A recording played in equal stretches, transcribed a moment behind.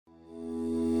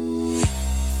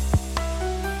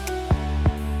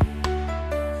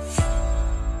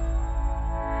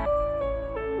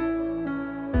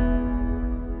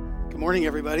morning,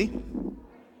 everybody.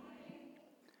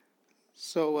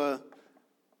 So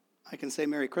I can say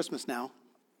Merry Christmas now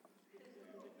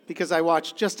because I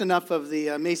watched just enough of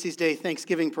the Macy's Day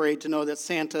Thanksgiving Parade to know that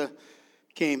Santa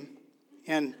came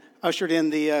and ushered in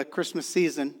the Christmas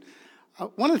season.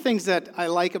 One of the things that I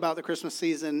like about the Christmas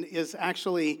season is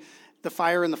actually the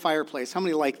fire in the fireplace. How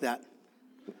many like that?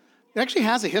 It actually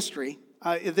has a history.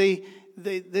 They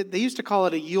used to call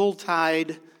it a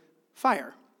Yuletide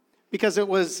fire because it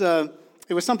was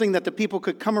something that the people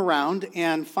could come around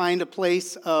and find a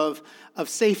place of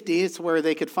safety. It's where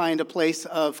they could find a place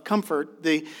of comfort.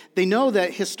 They know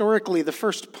that historically the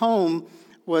first poem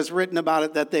was written about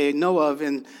it that they know of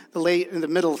in the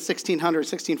middle of 1600,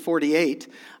 1648.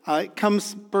 It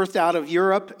comes birthed out of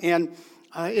Europe, and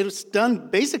it was done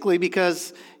basically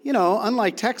because,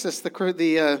 unlike Texas,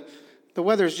 the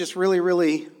weather is just really,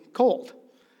 really cold.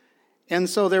 And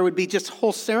so there would be just a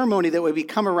whole ceremony that would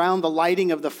come around the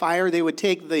lighting of the fire. They would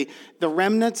take the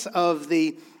remnants of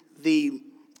the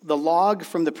log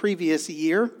from the previous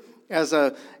year as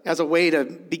a way to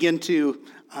begin to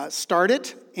start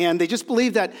it. And they just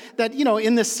believe that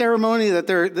in this ceremony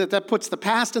that puts the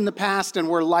past in the past, and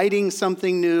we're lighting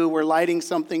something new, we're lighting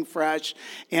something fresh,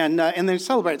 and they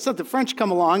celebrate. So the French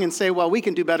come along and say, well, we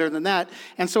can do better than that.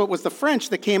 And so it was the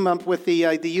French that came up with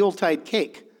the Yuletide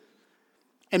cake.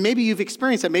 And maybe you've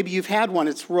experienced that. Maybe you've had one.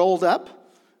 It's rolled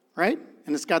up, right?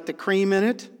 And it's got the cream in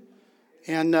it.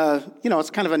 And, it's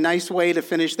kind of a nice way to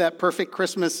finish that perfect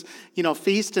Christmas,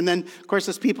 feast. And then, of course,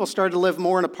 as people started to live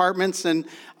more in apartments and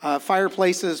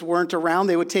fireplaces weren't around,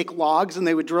 they would take logs and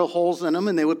they would drill holes in them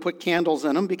and they would put candles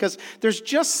in them because there's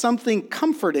just something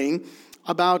comforting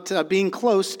about being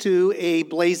close to a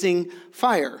blazing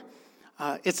fire.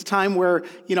 It's a time where,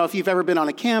 if you've ever been on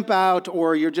a camp out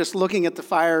or you're just looking at the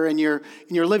fire in your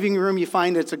living room, you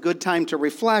find it's a good time to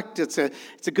reflect. It's a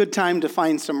good time to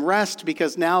find some rest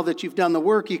because now that you've done the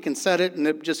work, you can set it and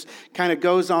it just kind of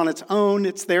goes on its own.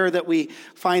 It's there that we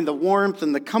find the warmth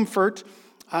and the comfort.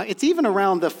 It's even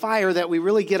around the fire that we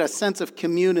really get a sense of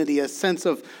community, a sense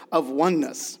of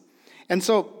oneness. And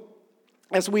so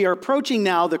as we are approaching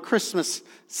now the Christmas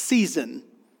season,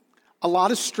 a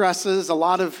lot of stresses, a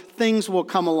lot of things will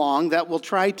come along that will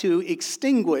try to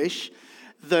extinguish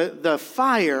the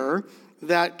fire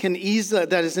that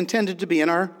is intended to be in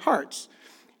our hearts.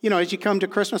 As you come to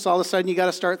Christmas, all of a sudden you got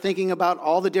to start thinking about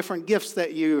all the different gifts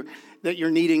that you're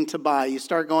needing to buy. You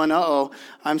start going,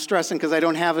 I'm stressing because I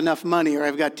don't have enough money, or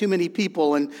I've got too many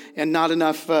people and not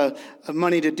enough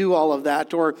money to do all of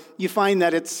that. Or you find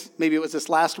that maybe it was this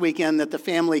last weekend that the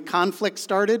family conflict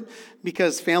started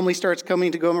because family starts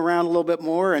coming to go around a little bit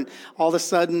more, and all of a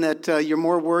sudden that you're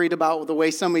more worried about the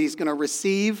way somebody's going to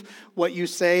receive what you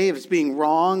say, if it's being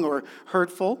wrong or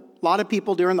hurtful. A lot of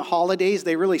people during the holidays,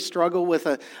 they really struggle with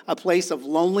a place of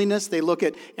loneliness. They look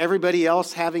at everybody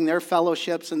else having their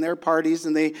fellowships and their parties,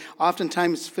 and they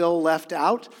oftentimes feel left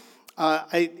out.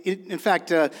 In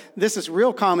fact, this is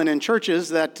real common in churches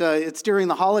that it's during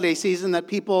the holiday season that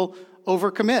people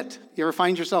overcommit. You ever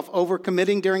find yourself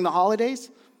overcommitting during the holidays?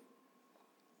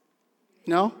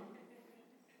 No?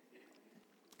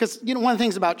 Because, one of the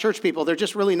things about church people, they're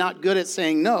just really not good at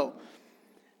saying no.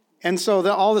 And so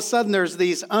all of a sudden there's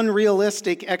these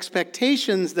unrealistic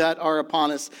expectations that are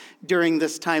upon us during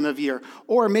this time of year.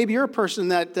 Or maybe you're a person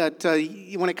that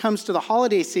when it comes to the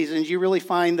holiday seasons, you really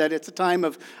find that it's a time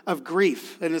of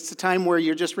grief. And it's a time where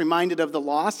you're just reminded of the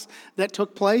loss that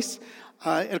took place.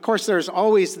 And of course, there's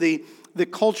always the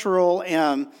cultural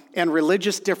and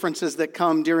religious differences that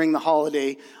come during the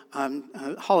holiday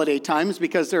times,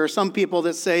 because there are some people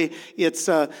that say it's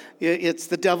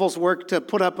the devil's work to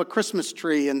put up a Christmas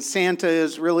tree and Santa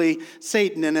is really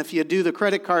Satan, and if you do the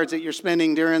credit cards that you're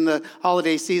spending during the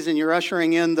holiday season, you're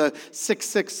ushering in the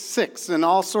 666 and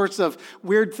all sorts of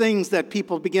weird things that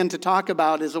people begin to talk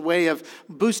about as a way of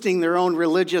boosting their own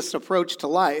religious approach to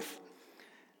life.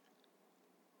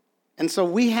 And so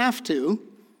we have to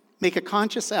make a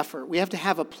conscious effort. We have to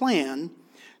have a plan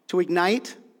to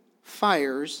ignite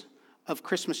fires of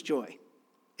Christmas joy.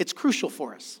 It's crucial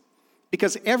for us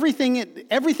because everything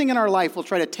in our life will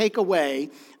try to take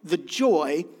away the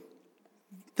joy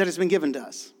that has been given to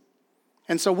us.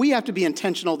 And so we have to be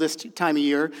intentional this time of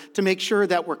year to make sure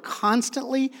that we're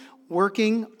constantly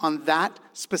working on that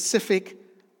specific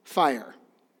fire.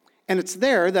 And it's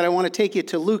there that I want to take you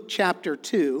to Luke chapter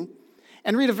 2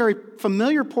 and read a very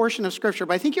familiar portion of Scripture,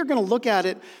 but I think you're going to look at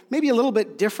it maybe a little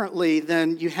bit differently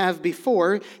than you have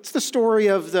before. It's the story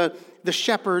of the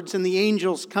shepherds and the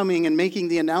angels coming and making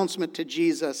the announcement to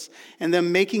Jesus and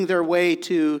them making their way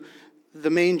to the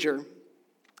manger.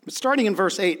 But starting in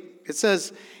verse 8, it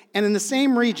says, "And in the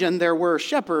same region there were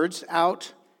shepherds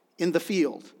out in the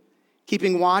field,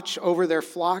 keeping watch over their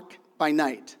flock by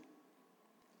night.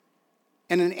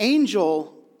 And an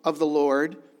angel of the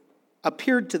Lord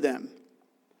appeared to them,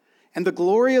 and the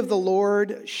glory of the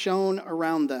Lord shone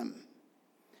around them.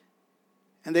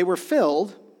 And they were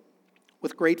filled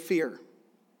with great fear.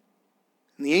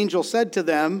 And the angel said to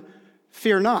them,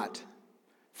 "Fear not,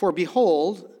 for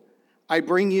behold, I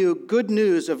bring you good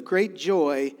news of great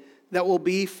joy that will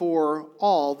be for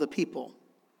all the people.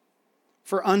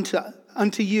 For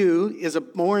unto you is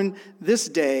born this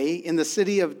day in the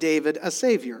city of David a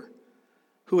Savior,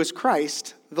 who is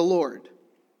Christ the Lord.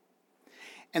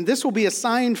 And this will be a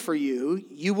sign for you.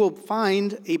 You will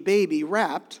find a baby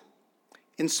wrapped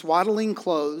in swaddling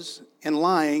clothes and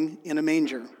lying in a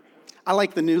manger." I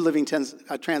like the New Living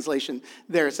Translation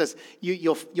there. It says,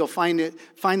 you'll find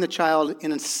the child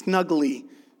in a snugly,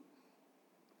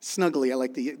 I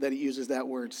like that it uses that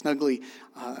word, snugly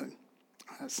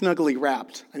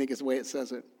wrapped, I think is the way it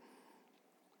says it.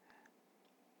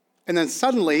 And then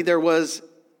suddenly there was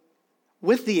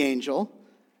with the angel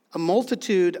a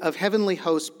multitude of heavenly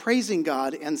hosts praising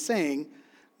God and saying,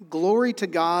 "Glory to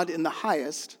God in the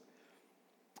highest,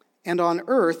 and on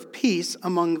earth peace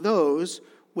among those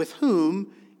with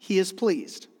whom he is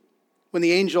pleased." When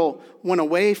the angel went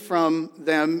away from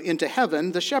them into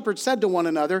heaven, the shepherds said to one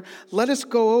another, "Let us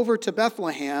go over to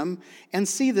Bethlehem and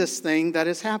see this thing that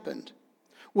has happened,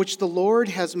 which the Lord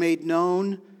has made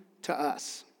known to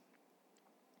us."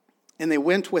 And they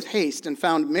went with haste and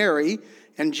found Mary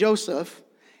and Joseph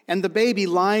and the baby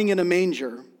lying in a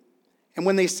manger. And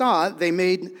when they saw it, they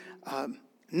made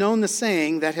known the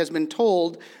saying that has been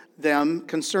told them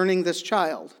concerning this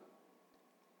child.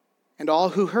 And all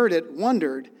who heard it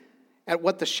wondered at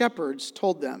what the shepherds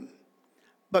told them.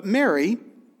 But Mary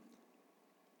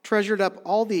treasured up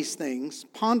all these things,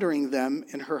 pondering them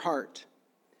in her heart.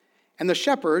 And the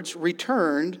shepherds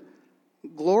returned,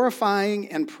 glorifying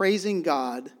and praising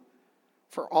God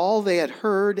for all they had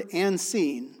heard and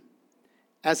seen,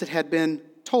 as it had been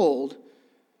told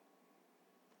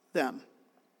them.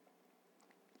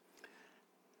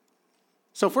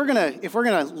 So if we're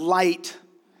gonna light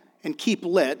and keep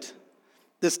lit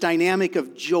this dynamic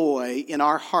of joy in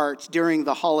our hearts during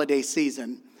the holiday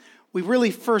season, we really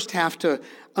first have to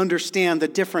understand the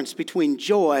difference between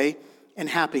joy and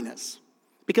happiness.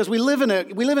 Because we live in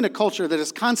a culture that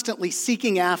is constantly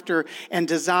seeking after and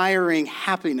desiring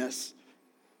happiness.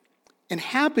 And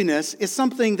happiness is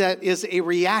something that is a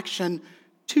reaction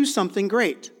to something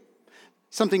great.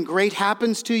 Something great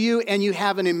happens to you and you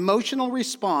have an emotional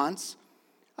response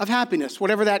of happiness,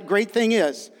 whatever that great thing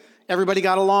is. Everybody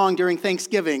got along during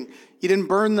Thanksgiving. You didn't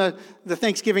burn the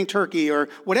Thanksgiving turkey or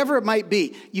whatever it might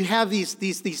be. You have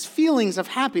these feelings of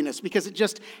happiness because it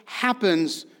just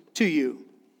happens to you.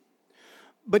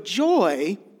 But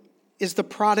joy is the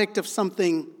product of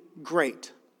something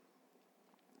great,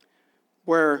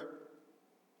 where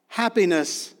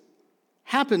happiness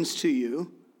happens to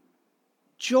you,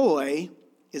 joy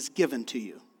is given to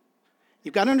you.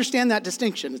 You've got to understand that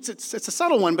distinction. It's a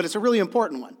subtle one, but it's a really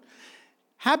important one.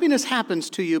 Happiness happens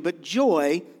to you, but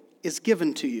joy is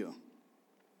given to you.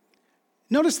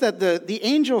 Notice that the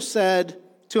angel said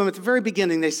to him at the very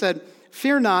beginning, they said,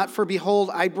 "Fear not, for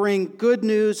behold, I bring good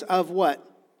news of" what?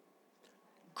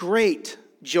 Great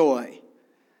joy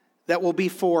that will be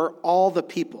for all the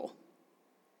people.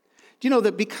 Do you know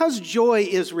that because joy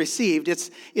is received,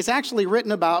 it's actually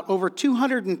written about over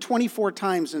 224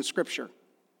 times in Scripture.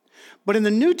 But in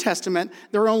the New Testament,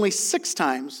 there are only 6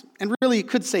 times, and really you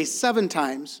could say 7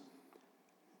 times,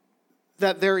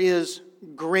 that there is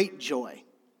great joy.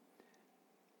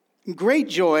 Great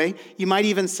joy, you might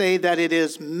even say that it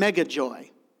is mega joy.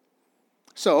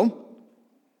 So,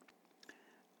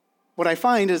 what I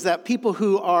find is that people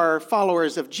who are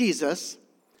followers of Jesus,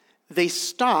 they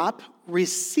stop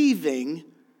receiving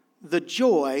the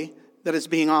joy that is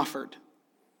being offered.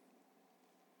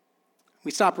 We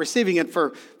stop receiving it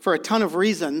for a ton of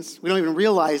reasons. We don't even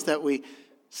realize that we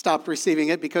stopped receiving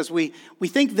it because we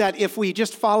think that if we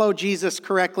just follow Jesus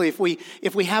correctly,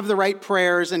 if we have the right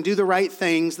prayers and do the right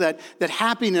things, that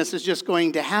happiness is just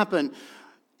going to happen.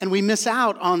 And we miss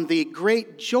out on the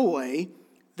great joy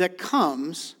that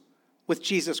comes with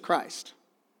Jesus Christ.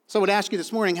 So I would ask you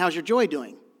this morning, how's your joy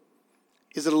doing?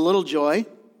 Is it a little joy?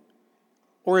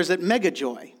 Or is it mega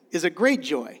joy? Is it great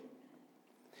joy?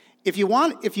 If you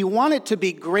want it to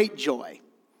be great joy,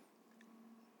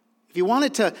 if you want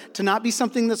it to not be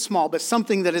something that's small, but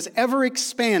something that is ever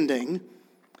expanding,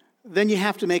 then you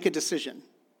have to make a decision.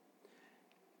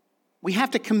 We have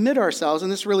to commit ourselves,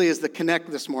 and this really is the connect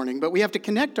this morning, but we have to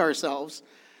connect ourselves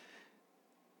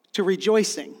to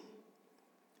rejoicing.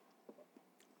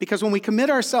 Because when we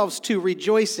commit ourselves to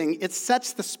rejoicing, it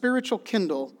sets the spiritual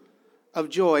kindle of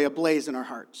joy ablaze in our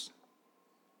hearts.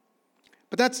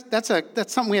 But that's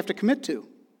something we have to commit to.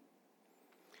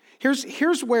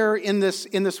 Here's where in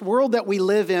this world that we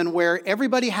live in, where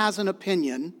everybody has an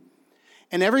opinion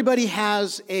and everybody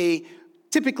has a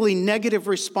typically negative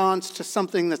response to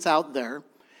something that's out there,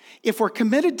 if we're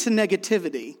committed to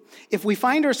negativity, if we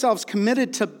find ourselves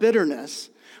committed to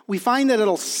bitterness, we find that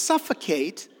it'll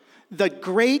suffocate the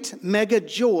great mega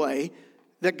joy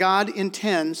that God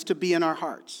intends to be in our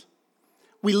hearts.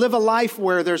 We live a life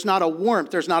where there's not a warmth,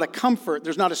 there's not a comfort,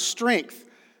 there's not a strength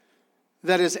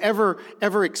that is ever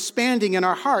expanding in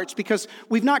our hearts because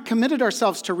we've not committed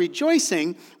ourselves to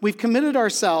rejoicing. We've committed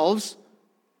ourselves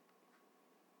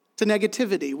to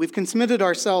negativity. We've committed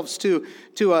ourselves to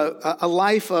a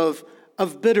life of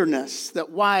bitterness, that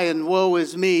why and woe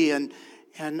is me, and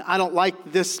I don't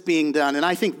like this being done, and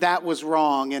I think that was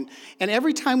wrong. And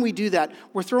every time we do that,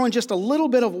 we're throwing just a little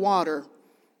bit of water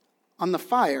on the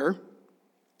fire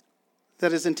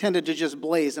that is intended to just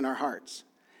blaze in our hearts.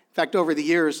 In fact, over the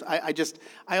years,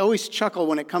 I always chuckle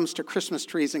when it comes to Christmas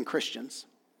trees and Christians.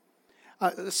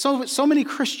 So many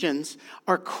Christians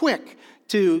are quick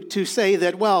to say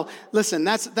that, well, listen,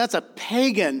 that's a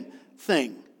pagan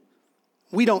thing.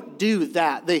 We don't do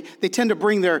that. They tend to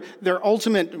bring their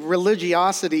ultimate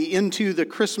religiosity into the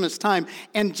Christmas time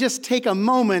and just take a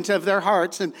moment of their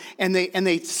hearts and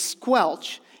they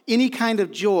squelch any kind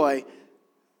of joy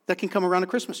that can come around a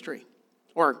Christmas tree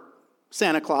or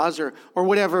Santa Claus or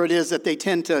whatever it is that they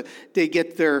tend to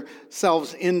get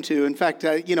themselves into. In fact,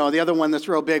 the other one that's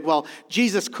real big, well,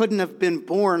 Jesus couldn't have been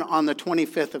born on the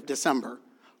 25th of December.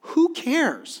 Who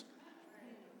cares?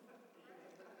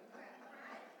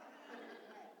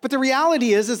 But the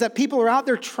reality is that people are out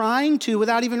there trying to,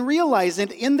 without even realizing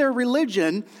it, in their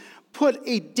religion, put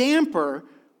a damper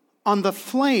on the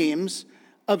flames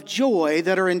of joy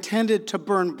that are intended to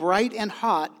burn bright and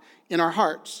hot in our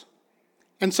hearts.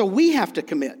 And so we have to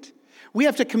commit. We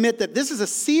have to commit that this is a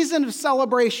season of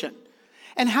celebration.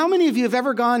 And how many of you have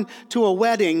ever gone to a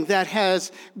wedding that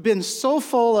has been so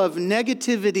full of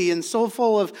negativity and so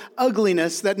full of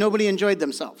ugliness that nobody enjoyed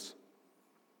themselves?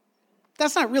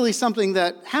 That's not really something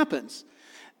that happens.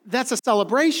 That's a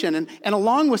celebration. And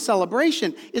along with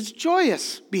celebration is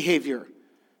joyous behavior.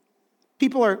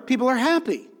 People are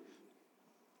happy.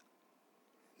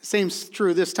 The same's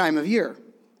true this time of year.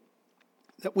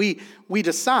 That we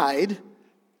decide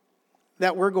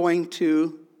that we're going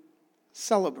to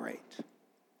celebrate.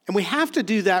 And we have to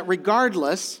do that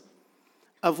regardless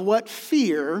of what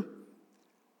fear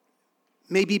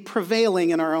may be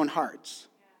prevailing in our own hearts.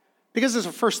 Because it's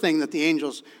the first thing that the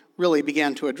angels really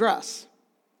began to address.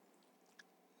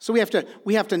 So we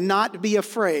have to not be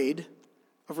afraid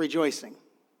of rejoicing.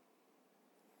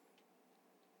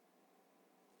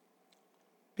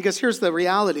 Because here's the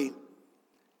reality,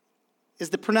 is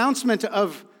the pronouncement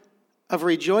of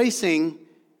rejoicing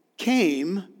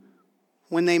came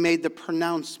when they made the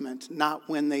pronouncement, not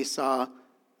when they saw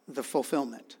the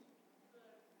fulfillment.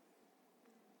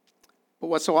 But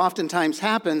what so oftentimes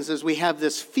happens is we have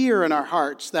this fear in our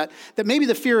hearts that maybe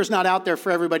the fear is not out there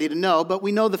for everybody to know, but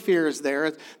we know the fear is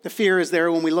there. The fear is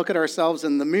there when we look at ourselves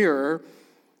in the mirror,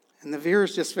 and the fear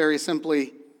is just very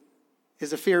simply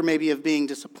is a fear maybe of being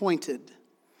disappointed.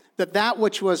 That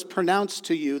which was pronounced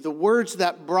to you, the words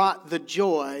that brought the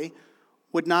joy,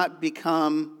 would not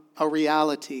become a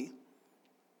reality.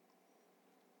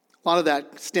 A lot of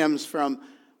that stems from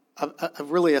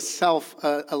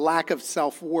a lack of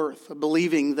self-worth, a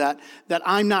believing that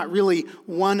I'm not really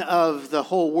one of the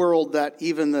whole world that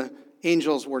even the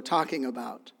angels were talking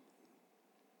about.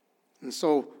 And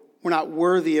so we're not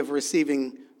worthy of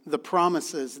receiving the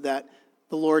promises that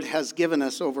the Lord has given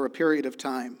us over a period of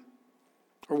time.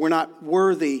 Or we're not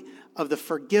worthy of the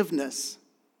forgiveness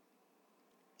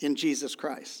in Jesus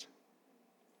Christ.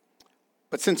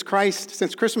 But since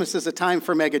Christmas is a time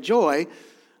for mega joy,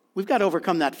 we've got to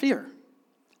overcome that fear.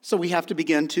 So we have to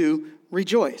begin to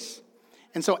rejoice.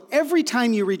 And so every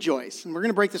time you rejoice, and we're going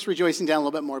to break this rejoicing down a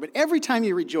little bit more, but every time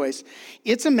you rejoice,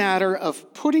 it's a matter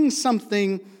of putting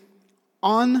something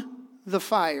on the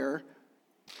fire.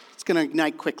 It's going to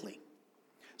ignite quickly.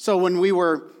 So when we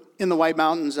were in the White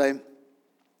Mountains,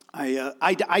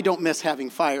 I don't miss having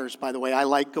fires, by the way. I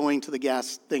like going to the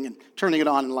gas thing and turning it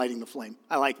on and lighting the flame.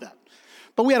 I like that.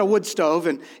 But we had a wood stove,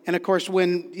 and of course,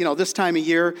 when, this time of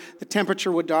year, the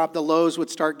temperature would drop, the lows would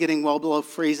start getting well below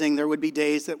freezing. There would be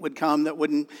days that would come that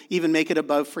wouldn't even make it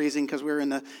above freezing because we were in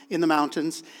the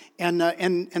mountains.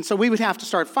 And so we would have to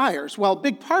start fires. Well, a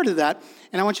big part of that,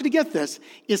 and I want you to get this,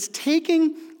 is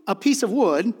taking a piece of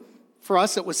wood For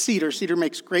us, it was cedar. Cedar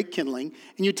makes great kindling.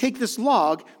 And you take this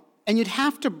log, and you'd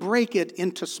have to break it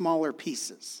into smaller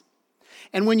pieces.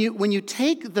 And when you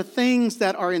take the things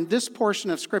that are in this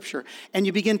portion of Scripture and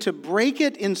you begin to break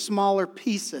it in smaller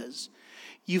pieces,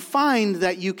 you find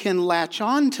that you can latch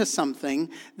on to something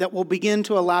that will begin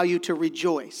to allow you to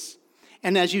rejoice.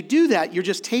 And as you do that, you're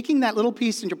just taking that little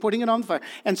piece and you're putting it on the fire.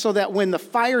 And so that when the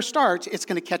fire starts, it's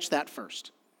going to catch that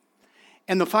first.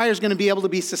 And the fire is going to be able to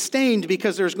be sustained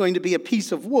because there's going to be a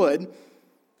piece of wood,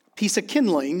 piece of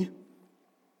kindling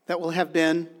that will have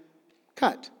been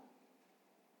cut.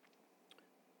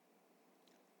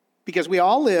 Because we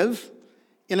all live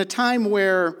in a time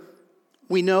where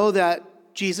we know that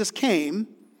Jesus came,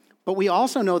 but we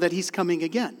also know that he's coming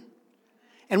again.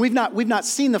 And we've not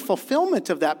seen the fulfillment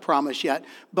of that promise yet,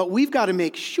 but we've got to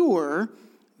make sure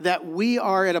that we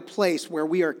are at a place where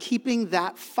we are keeping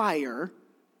that fire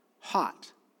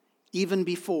hot, even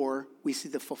before we see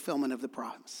the fulfillment of the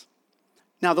promise.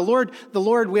 Now, the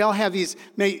Lord, we all have these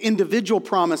individual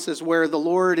promises where the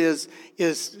Lord is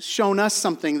shown us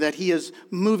something that he is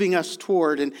moving us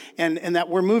toward and that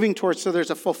we're moving towards. So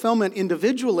there's a fulfillment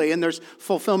individually and there's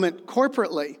fulfillment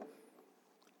corporately.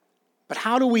 But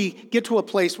how do we get to a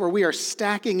place where we are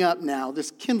stacking up now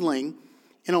this kindling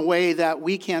in a way that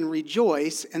we can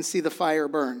rejoice and see the fire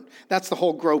burn? That's the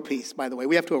whole grow piece, by the way.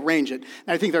 We have to arrange it.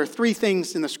 And I think there are three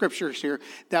things in the scriptures here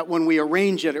that when we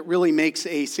arrange it, it really makes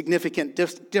a significant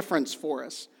difference for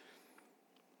us.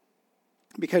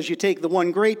 Because you take the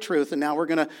one great truth, and now we're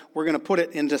gonna put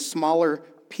it into smaller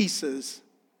pieces.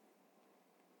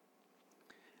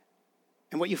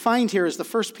 And what you find here is the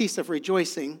first piece of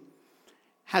rejoicing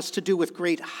has to do with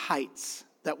great heights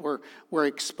that we're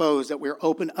exposed, that we're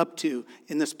open up to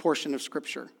in this portion of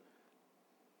Scripture.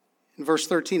 In verse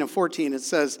 13 and 14, it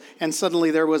says, "And suddenly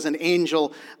there was an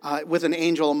angel,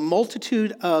 a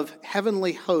multitude of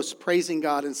heavenly hosts praising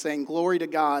God and saying, 'Glory to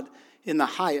God in the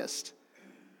highest,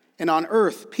 and on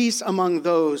earth peace among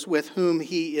those with whom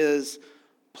he is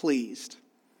pleased.'"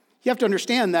 You have to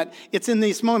understand that it's in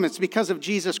these moments, because of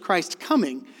Jesus Christ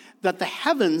coming, that the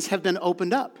heavens have been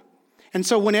opened up. And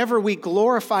so whenever we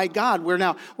glorify God, we're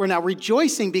now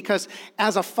rejoicing because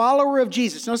as a follower of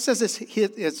Jesus, notice it says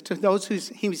it's to those who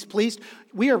he's pleased.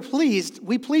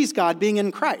 We please God being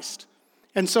in Christ.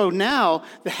 And so now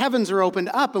the heavens are opened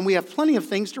up and we have plenty of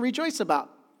things to rejoice about.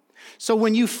 So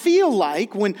when you feel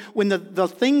like, when the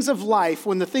things of life,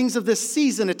 when the things of this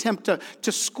season attempt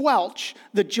to squelch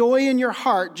the joy in your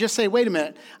heart, just say, wait a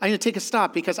minute, I need to take a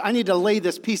stop because I need to lay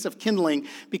this piece of kindling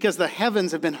because the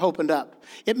heavens have been opened up.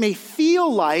 It may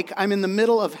feel like I'm in the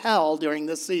middle of hell during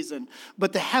this season,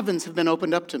 but the heavens have been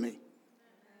opened up to me.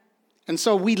 And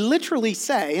so we literally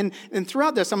say, and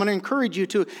throughout this, I'm going to encourage you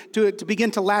to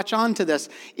begin to latch on to this.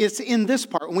 It's in this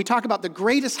part, when we talk about the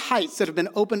greatest heights that have been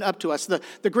opened up to us,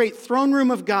 the great throne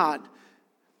room of God,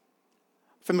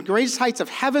 from the greatest heights of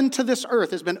heaven to this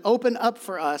earth has been opened up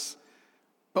for us,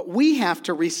 but we have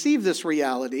to receive this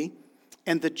reality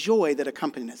and the joy that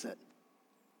accompanies it.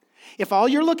 If all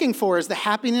you're looking for is the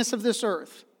happiness of this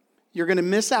earth, you're going to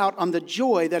miss out on the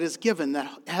joy that is given,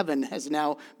 that heaven has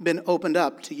now been opened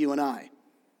up to you and I.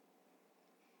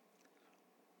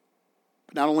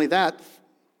 But not only that,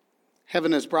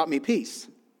 heaven has brought me peace.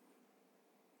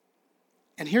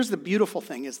 And here's the beautiful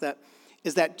thing is that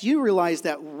do you realize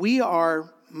that we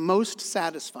are most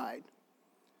satisfied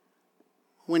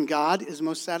when God is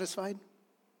most satisfied?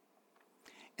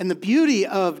 And the beauty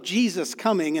of Jesus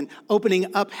coming and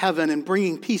opening up heaven and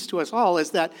bringing peace to us all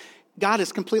is that God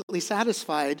is completely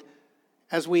satisfied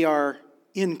as we are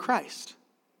in Christ.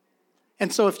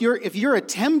 And so if you're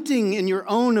attempting in your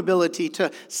own ability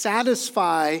to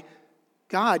satisfy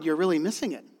God, you're really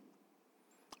missing it.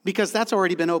 Because that's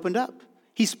already been opened up.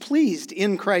 He's pleased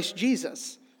in Christ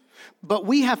Jesus. But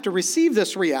we have to receive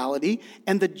this reality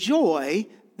and the joy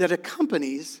that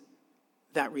accompanies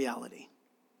that reality.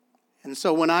 And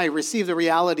so when I receive the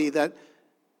reality that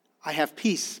I have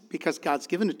peace because God's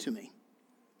given it to me,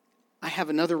 I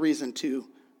have another reason to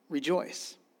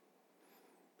rejoice.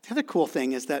 The other cool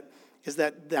thing is that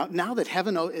now that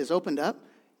heaven is opened up,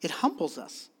 it humbles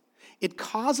us. It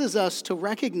causes us to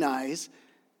recognize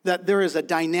that there is a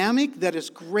dynamic that is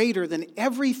greater than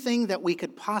everything that we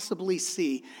could possibly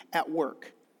see at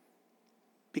work.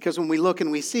 Because when we look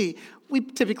and we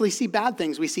typically see bad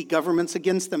things. We see governments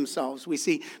against themselves. We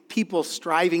see people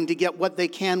striving to get what they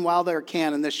can while they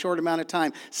can in this short amount of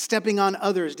time, stepping on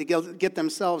others to get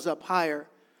themselves up higher.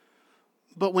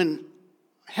 But when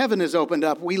heaven is opened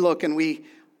up, we look and we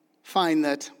find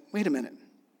that, wait a minute,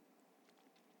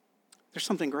 there's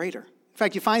something greater. In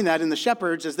fact, you find that in the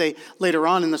shepherds as they, later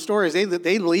on in the stories, they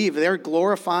leave. They're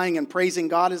glorifying and praising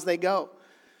God as they go.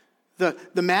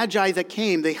 The magi that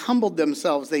came, they humbled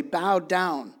themselves. They bowed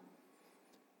down.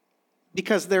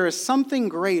 Because there is something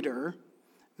greater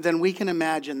than we can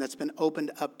imagine that's been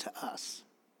opened up to us.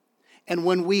 And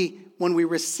when we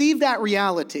receive that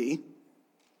reality,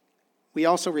 we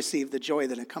also receive the joy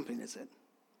that accompanies it.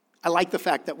 I like the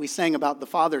fact that we sang about the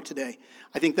Father today.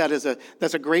 I think that's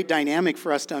a great dynamic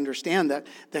for us to understand that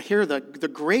here the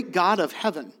great God of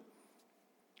heaven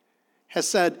has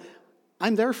said,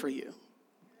 I'm there for you.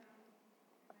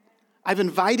 I've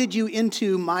invited you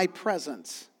into my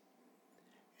presence.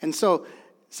 And so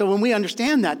when we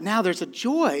understand that, now there's a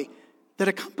joy that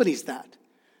accompanies that.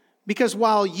 Because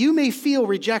while you may feel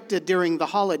rejected during the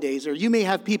holidays, or you may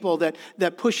have people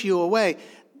that push you away,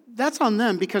 that's on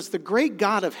them, because the great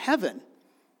God of heaven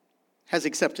has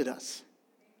accepted us.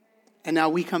 And now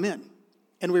we come in,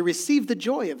 and we receive the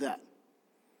joy of that.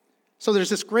 So there's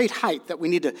this great height that we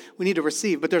need to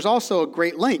receive, but there's also a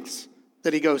great lengths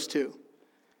that he goes to.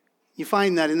 You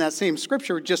find that in that same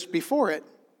scripture just before it.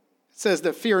 It says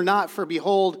that, fear not, for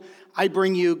behold, I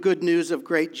bring you good news of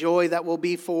great joy that will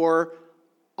be for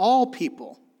all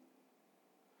people.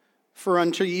 For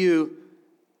unto you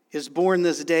is born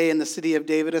this day in the city of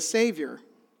David a Savior,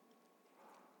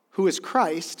 who is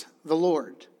Christ the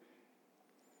Lord.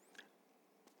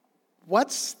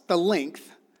 What's the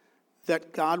length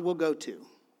that God will go to?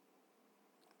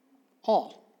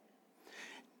 All.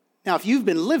 Now, if you've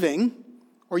been living,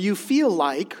 or you feel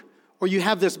like, or you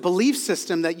have this belief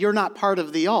system that you're not part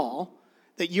of the all,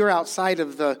 that you're outside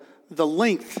of the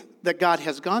length that God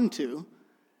has gone to,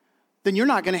 then you're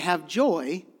not going to have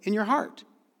joy in your heart.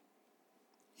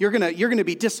 You're going to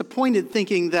be disappointed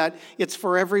thinking that it's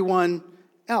for everyone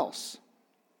else.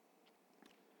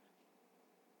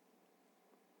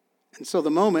 And so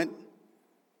the moment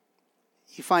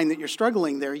you find that you're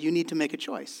struggling there, you need to make a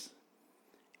choice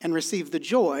and receive the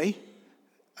joy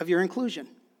of your inclusion.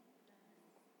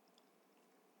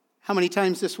 How many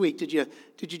times this week did you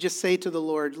just say to the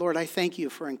Lord, Lord, I thank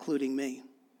you for including me?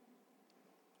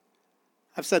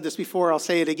 I've said this before, I'll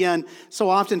say it again. So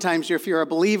oftentimes, if you're a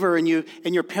believer and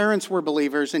your parents were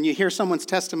believers and you hear someone's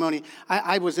testimony,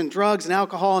 I was in drugs and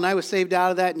alcohol and I was saved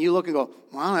out of that, and you look and go,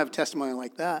 well, I don't have a testimony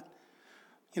like that.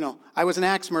 I was an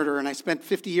axe murderer and I spent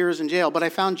 50 years in jail, but I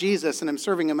found Jesus and I'm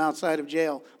serving him outside of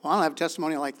jail. Well, I don't have a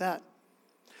testimony like that.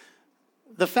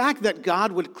 The fact that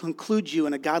God would include you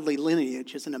in a godly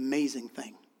lineage is an amazing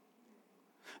thing.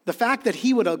 The fact that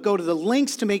he would go to the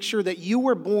lengths to make sure that you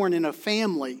were born in a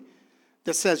family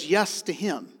that says yes to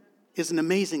him is an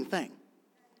amazing thing.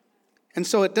 And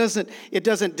so it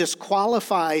doesn't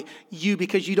disqualify you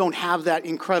because you don't have that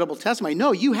incredible testimony.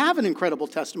 No, you have an incredible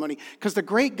testimony because the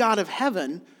great God of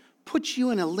heaven puts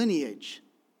you in a lineage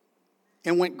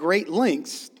and went great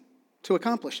lengths to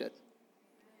accomplish it.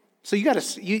 So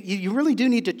you really do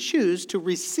need to choose to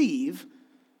receive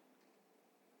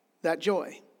that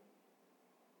joy.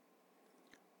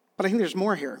 But I think there's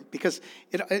more here, because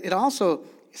it also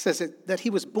says that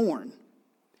he was born.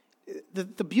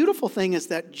 The beautiful thing is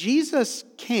that Jesus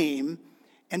came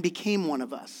and became one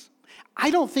of us. I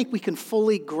don't think we can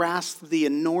fully grasp the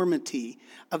enormity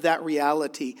of that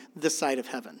reality this side of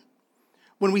heaven.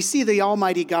 When we see the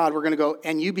Almighty God, we're going to go,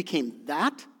 and you became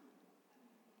that?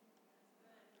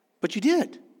 But you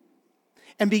did.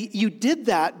 And you did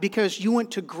that because you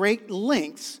went to great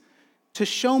lengths to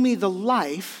show me the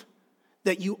life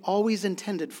that you always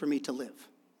intended for me to live.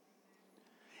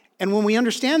 And when we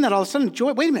understand that, all of a sudden,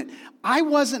 joy, wait a minute, I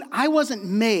wasn't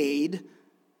made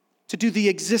to do the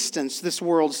existence this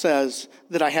world says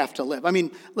that I have to live. I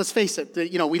mean, let's face it,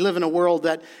 we live in a world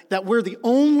that we're the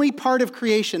only part of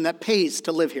creation that pays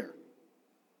to live here.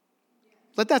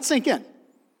 Let that sink in.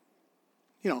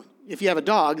 If you have a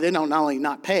dog, they don't not only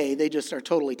not pay, they just are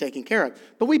totally taken care of.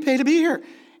 But we pay to be here.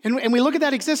 And we look at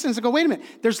that existence and go, wait a minute,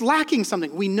 there's lacking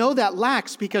something. We know that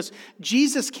lacks because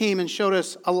Jesus came and showed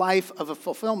us a life of a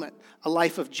fulfillment, a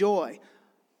life of joy.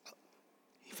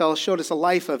 He showed us a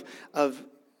life of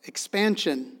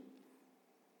expansion.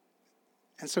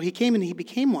 And so he came and he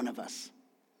became one of us.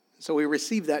 So we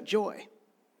receive that joy.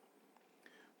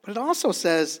 But it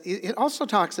also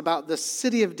talks about the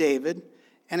city of David,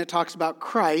 and it talks about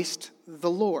Christ the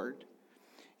Lord.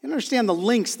 You understand the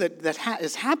links that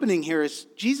is happening here is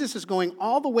Jesus is going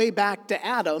all the way back to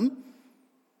Adam,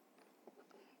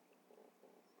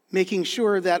 making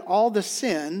sure that all the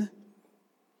sin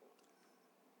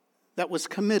that was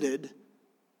committed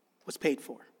was paid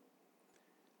for.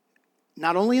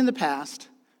 Not only in the past,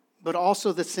 but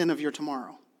also the sin of your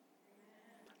tomorrow.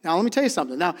 Now, let me tell you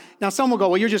something. Now some will go,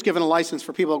 well, you're just giving a license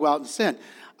for people to go out and sin.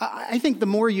 I think the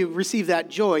more you receive that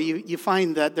joy, you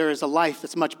find that there is a life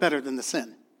that's much better than the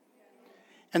sin.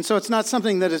 And so it's not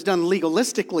something that is done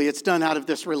legalistically. It's done out of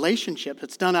this relationship.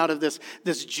 It's done out of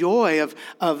this joy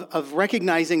of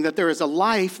recognizing that there is a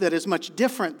life that is much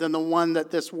different than the one that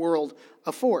this world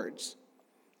affords.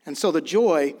 And so the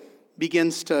joy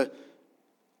begins to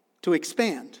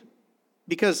expand.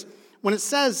 Because when it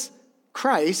says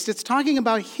Christ, it's talking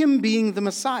about him being the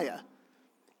Messiah,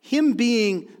 him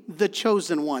being the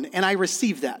chosen one. And I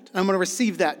receive that. I'm going to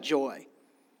receive that joy.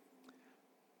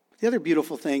 The other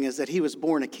beautiful thing is that he was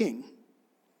born a king.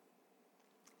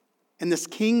 And this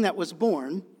king that was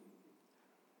born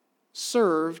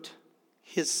served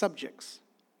his subjects.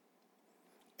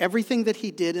 Everything that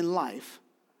he did in life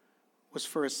was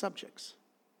for his subjects.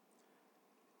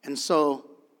 And so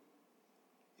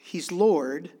he's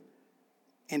Lord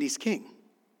and he's king.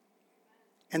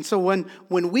 And so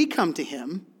when we come to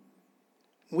him,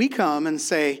 we come and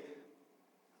say,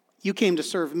 you came to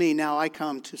serve me, now I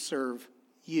come to serve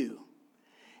you.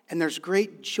 And there's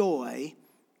great joy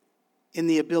in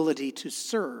the ability to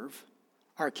serve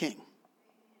our King,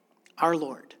 our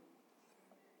Lord.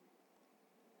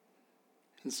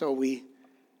 And so we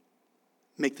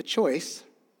make the choice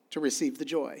to receive the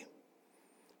joy.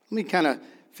 Let me kind of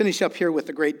finish up here with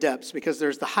the great depths, because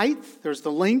there's the height, there's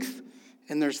the length,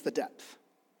 and there's the depth.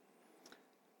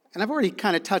 And I've already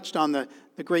kind of touched on the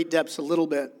great depths a little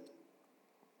bit.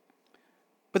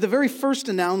 But the very first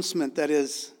announcement that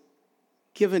is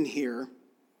given here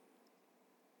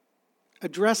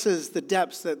addresses the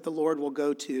depths that the Lord will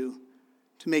go to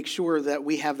make sure that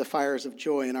we have the fires of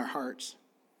joy in our hearts.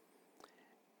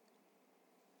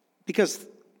 Because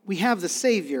we have the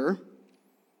Savior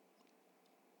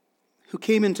who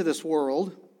came into this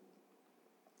world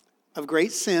of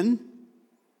great sin,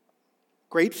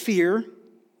 great fear,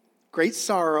 great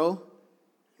sorrow,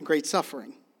 and great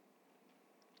suffering.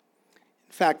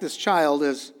 In fact, this child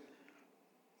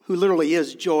who literally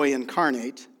is joy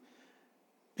incarnate,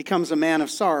 becomes a man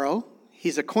of sorrow.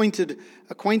 He's acquainted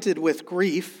with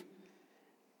grief.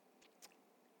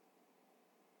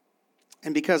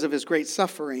 And because of his great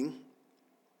suffering,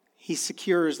 he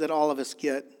secures that all of us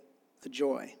get the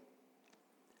joy.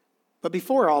 But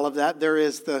before all of that, there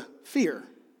is the fear.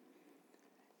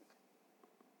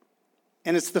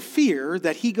 And it's the fear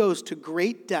that he goes to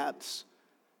great depths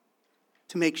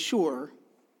to make sure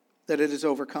that it is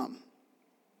overcome.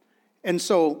 And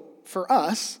so, for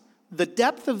us, the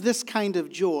depth of this kind of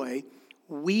joy,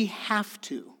 we have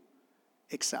to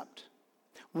accept.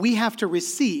 We have to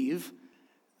receive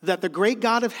that the great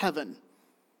God of heaven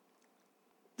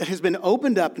that has been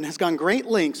opened up and has gone great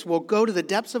lengths will go to the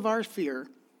depths of our fear,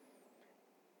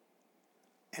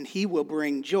 and he will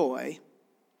bring joy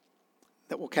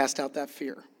that will cast out that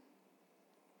fear.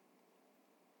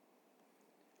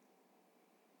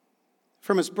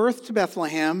 From his birth to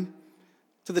Bethlehem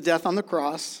to the death on the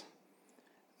cross,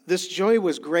 this joy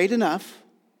was great enough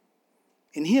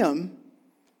in him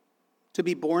to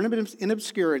be born in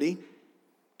obscurity,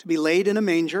 to be laid in a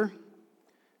manger,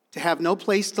 to have no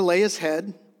place to lay his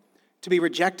head, to be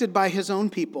rejected by his own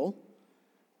people,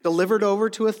 delivered over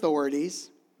to authorities,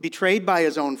 betrayed by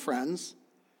his own friends,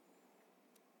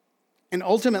 and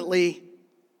ultimately,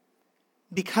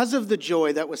 because of the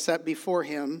joy that was set before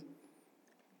him,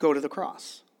 go to the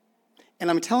cross. And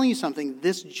I'm telling you something,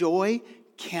 this joy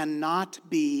cannot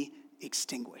be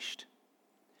extinguished.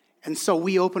 And so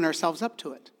we open ourselves up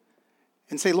to it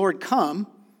and say, Lord, come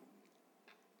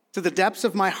to the depths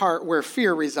of my heart where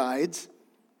fear resides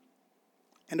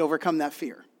and overcome that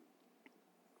fear.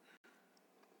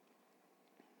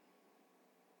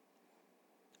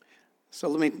 So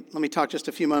let me talk just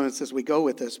a few moments as we go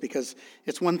with this, because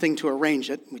it's one thing to arrange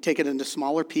it. We take it into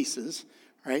smaller pieces,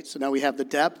 right? So now we have the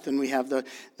depth, and we have the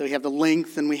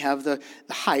length, and we have the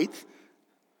height.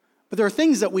 But there are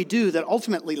things that we do that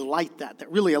ultimately light that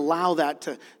really allow that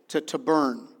to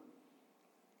burn.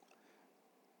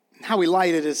 And how we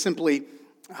light it is simply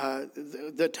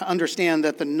to understand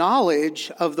that the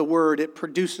knowledge of the word, it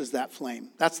produces that flame.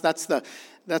 That's the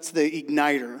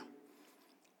igniter,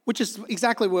 which is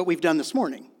exactly what we've done this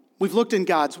morning. We've looked in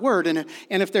God's word, and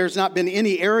if there's not been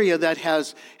any area that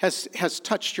has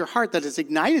touched your heart, that has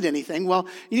ignited anything, well,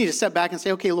 you need to step back and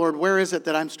say, okay, Lord, where is it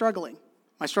that I'm struggling?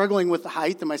 Am I struggling with the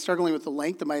height? Am I struggling with the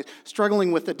length? Am I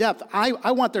struggling with the depth?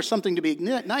 I want there something to be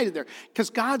ignited there, because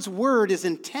God's word is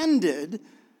intended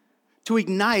to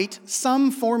ignite some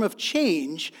form of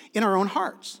change in our own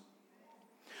hearts.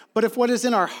 But if what is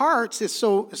in our hearts is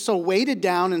so weighted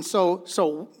down and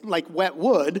so like wet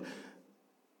wood,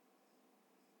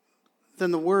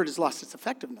 then the word has lost its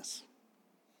effectiveness.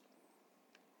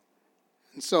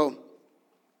 And so,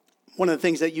 one of the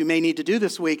things that you may need to do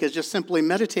this week is just simply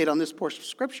meditate on this portion of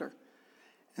Scripture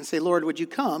and say, Lord, would you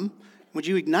come? Would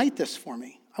you ignite this for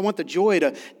me? I want the joy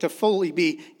to fully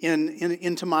be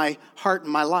into my heart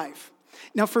and my life.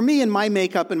 Now, for me, in my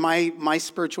makeup and my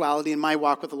spirituality and my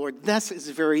walk with the Lord, this is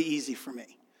very easy for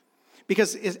me.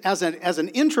 Because as an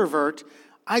introvert,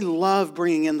 I love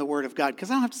bringing in the Word of God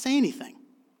because I don't have to say anything.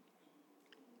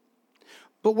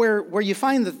 But where you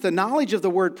find that the knowledge of the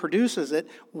Word produces it,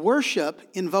 worship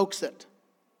invokes it.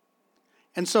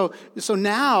 And so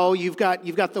now you've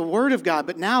got the Word of God,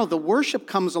 but now the worship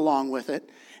comes along with it,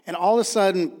 and all of a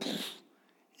sudden,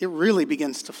 it really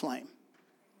begins to flame.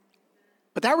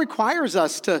 But that requires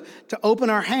us to open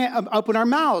our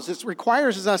mouths. It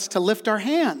requires us to lift our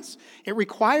hands. It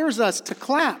requires us to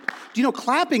clap. Do you know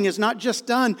clapping is not just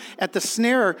done at the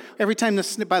snare every time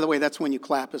by the way, that's when you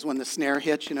clap, is when the snare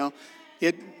hits,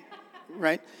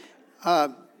 right?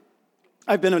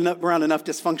 I've been around enough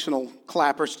dysfunctional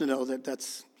clappers to know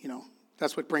that's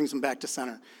what brings them back to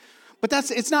center. But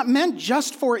it's not meant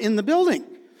just for in the building.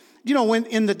 When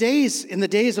in the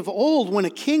days of old, when a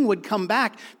king would come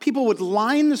back, people would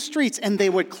line the streets and they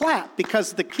would clap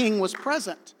because the king was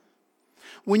present.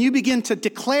 When you begin to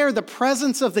declare the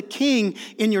presence of the king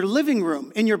in your living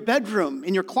room, in your bedroom,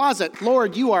 in your closet,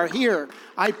 Lord, you are here.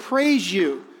 I praise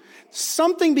you.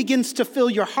 Something begins to fill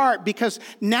your heart because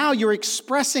now you're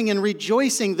expressing and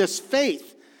rejoicing this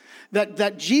faith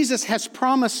that Jesus has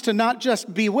promised to not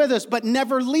just be with us, but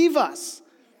never leave us.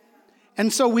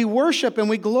 And so we worship and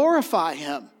we glorify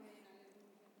him.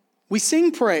 We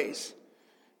sing praise.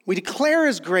 We declare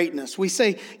his greatness. We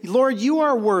say, Lord, you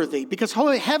are worthy because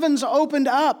holy heavens opened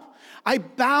up. I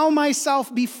bow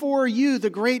myself before you, the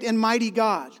great and mighty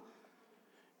God.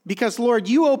 Because, Lord,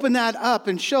 you opened that up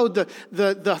and showed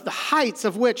the heights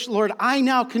of which, Lord, I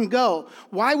now can go.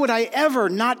 Why would I ever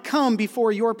not come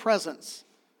before your presence?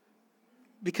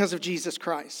 Because of Jesus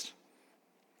Christ.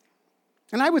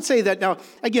 And I would say that now,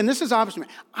 again, this is obvious.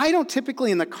 I don't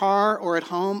typically in the car or at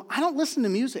home, I don't listen to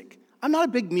music. I'm not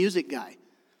a big music guy.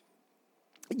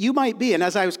 You might be, and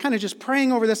as I was kind of just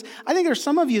praying over this, I think there's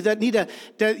some of you that need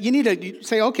to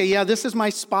say, okay, yeah, this is my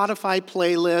Spotify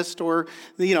playlist, or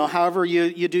however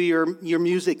you do your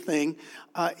music thing.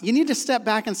 You need to step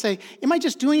back and say, am I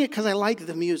just doing it because I like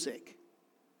the music,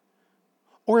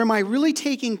 or am I really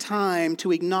taking time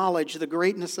to acknowledge the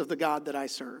greatness of the God that I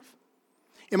serve?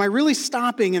 Am I really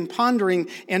stopping and pondering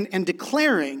and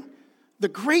declaring the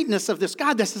greatness of this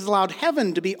God that has allowed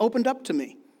heaven to be opened up to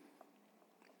me?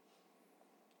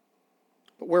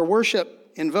 But where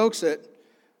worship invokes it,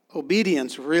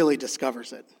 obedience really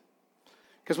discovers it.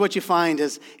 Because what you find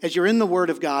is, as you're in the Word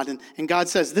of God, and God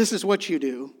says, this is what you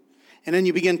do, and then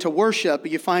you begin to worship,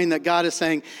 you find that God is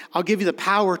saying, I'll give you the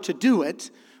power to do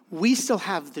it. We still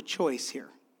have the choice here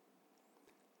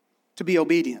to be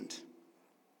obedient.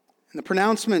 And the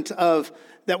pronouncement of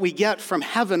that we get from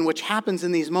heaven, which happens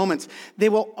in these moments, they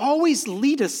will always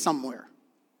lead us somewhere.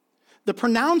 The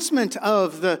pronouncement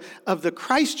of the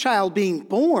Christ child being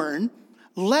born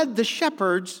led the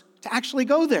shepherds to actually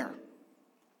go there.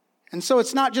 And so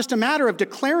it's not just a matter of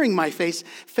declaring my faith.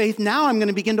 Now I'm going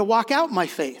to begin to walk out my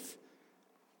faith.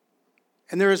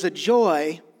 And there is a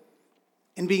joy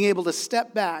in being able to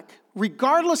step back,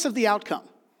 regardless of the outcome.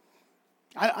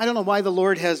 I don't know why the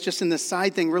Lord has just in this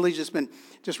side thing really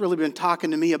really been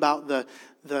talking to me about the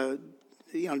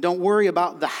don't worry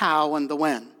about the how and the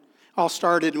when. All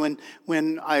started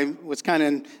when I was kind of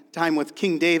in time with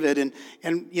King David,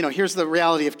 and here's the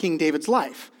reality of King David's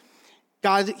life.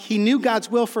 He knew God's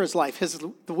will for his life.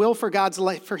 The will for God's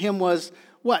life for him was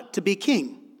what? To be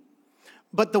king.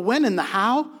 But the when and the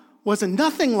how was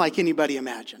nothing like anybody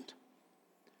imagined.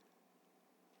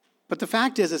 But the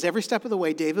fact is every step of the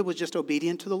way, David was just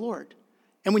obedient to the Lord.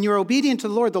 And when you're obedient to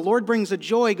the Lord brings a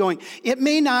joy going, it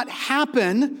may not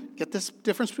happen, get this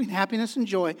difference between happiness and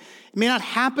joy, it may not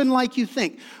happen like you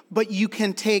think, but you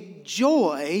can take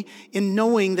joy in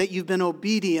knowing that you've been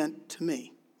obedient to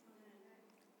me.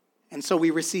 And so we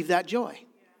receive that joy.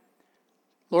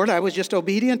 Lord, I was just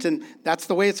obedient, and that's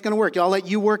the way it's going to work. I'll let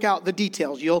you work out the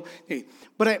details.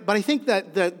 But I think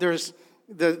that there's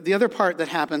the other part that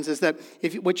happens is that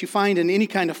what you find in any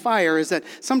kind of fire is that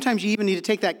sometimes you even need to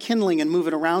take that kindling and move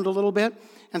it around a little bit.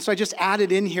 And so I just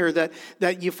added in here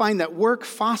that you find that work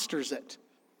fosters it.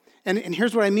 And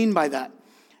here's what I mean by that,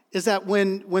 is that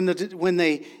when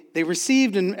they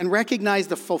received and recognized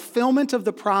the fulfillment of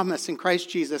the promise in Christ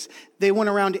Jesus, they went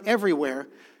around everywhere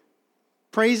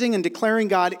praising and declaring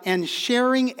God and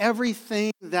sharing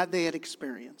everything that they had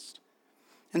experienced.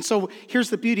 And so here's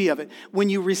the beauty of it. When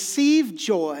you receive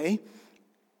joy,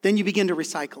 then you begin to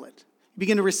recycle it. You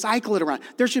begin to recycle it around.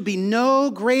 There should be no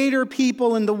greater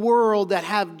people in the world that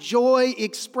have joy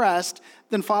expressed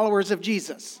than followers of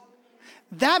Jesus.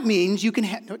 That means you can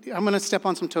I'm going to step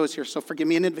on some toes here, so forgive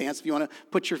me in advance if you want to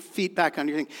put your feet back on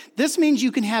your thing. This means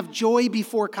you can have joy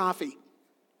before coffee.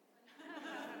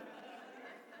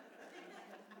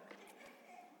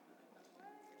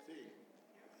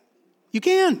 You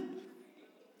can.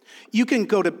 You can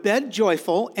go to bed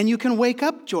joyful and you can wake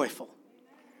up joyful.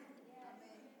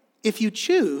 If you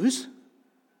choose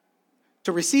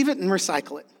to receive it and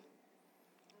recycle it.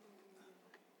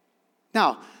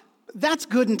 Now, that's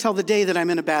good until the day that I'm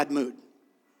in a bad mood.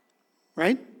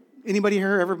 Right? Anybody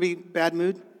here ever be bad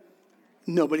mood?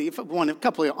 Nobody. A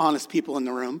couple of honest people in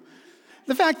the room.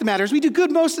 The fact of the matter is we do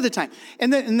good most of the time.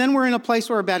 And then we're in a place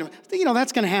where we're bad.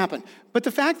 That's going to happen. But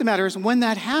the fact of the matter is when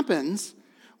that happens,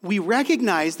 we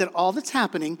recognize that all that's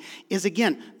happening is,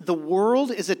 again, the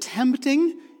world is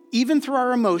attempting, even through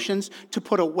our emotions, to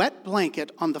put a wet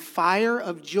blanket on the fire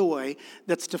of joy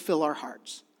that's to fill our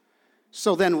hearts.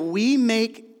 So then we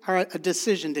make a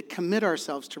decision to commit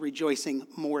ourselves to rejoicing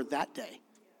more that day.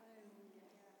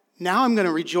 Now I'm going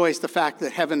to rejoice the fact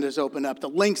that heaven has opened up, the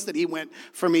lengths that he went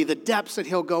for me, the depths that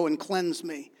he'll go and cleanse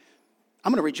me.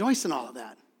 I'm going to rejoice in all of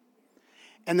that.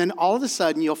 And then all of a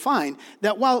sudden you'll find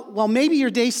that while maybe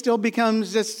your day still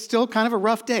becomes just still kind of a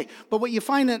rough day, but what you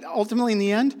find that ultimately in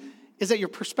the end is that your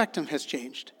perspective has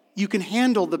changed. You can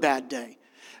handle the bad day.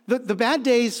 The bad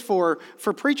days for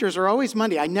preachers are always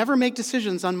Monday. I never make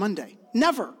decisions on Monday.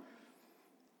 Never.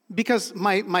 Because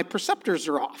my perceptors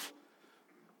are off.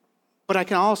 But I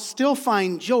can still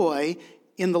find joy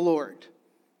in the Lord.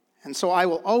 And so I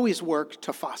will always work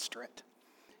to foster it.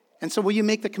 And so will you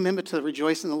make the commitment to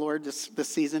rejoice in the Lord this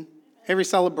season? Every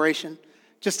celebration,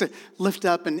 just to lift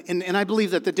up. And I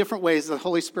believe that the different ways the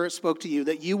Holy Spirit spoke to you,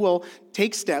 that you will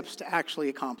take steps to actually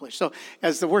accomplish. So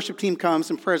as the worship team comes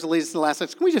and prayers lead us to the last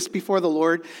nights, can we just before the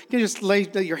Lord, can you just lay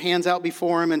your hands out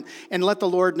before him and let the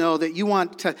Lord know that you're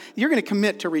going to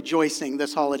commit to rejoicing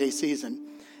this holiday season.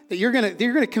 That you're going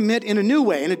to commit in a new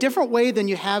way, in a different way than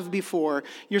you have before.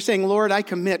 You're saying, Lord, I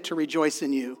commit to rejoice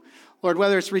in you. Lord,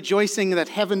 whether it's rejoicing that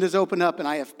heaven has opened up and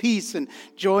I have peace and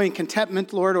joy and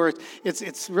contentment, Lord, or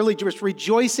it's really just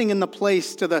rejoicing in the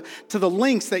place to the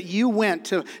lengths that you went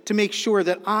to make sure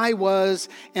that I was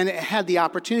and had the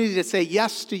opportunity to say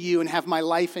yes to you and have my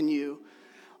life in you.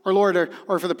 Or Lord,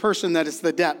 or for the person that is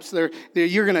the depths,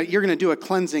 you're gonna do a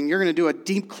cleansing. You're gonna do a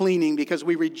deep cleaning because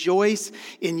we rejoice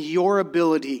in your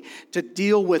ability to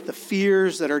deal with the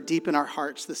fears that are deep in our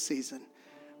hearts this season.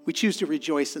 We choose to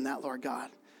rejoice in that, Lord God.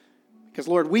 Because,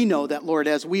 Lord, we know that, Lord,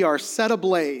 as we are set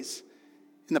ablaze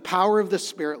in the power of the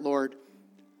Spirit, Lord,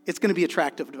 it's going to be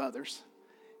attractive to others.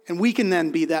 And we can then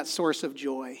be that source of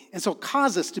joy. And so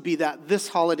cause us to be that this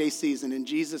holiday season in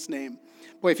Jesus' name.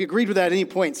 Boy, if you agreed with that at any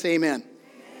point, say amen.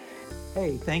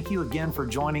 Hey, thank you again for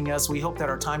joining us. We hope that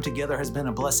our time together has been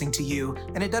a blessing to you.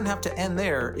 And it doesn't have to end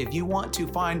there. If you want to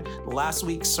find last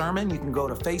week's sermon, you can go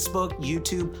to Facebook,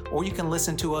 YouTube, or you can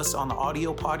listen to us on the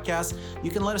audio podcast. You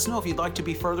can let us know if you'd like to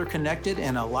be further connected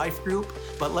in a life group.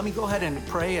 But let me go ahead and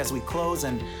pray as we close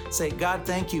and say, God,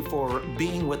 thank you for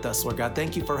being with us, Lord God.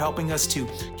 Thank you for helping us to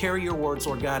carry your words,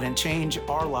 Lord God, and change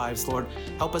our lives, Lord.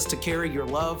 Help us to carry your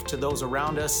love to those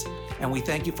around us. And we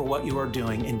thank you for what you are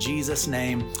doing. In Jesus'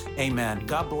 name, amen.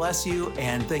 God bless you,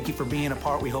 and thank you for being a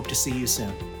part. We hope to see you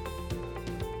soon.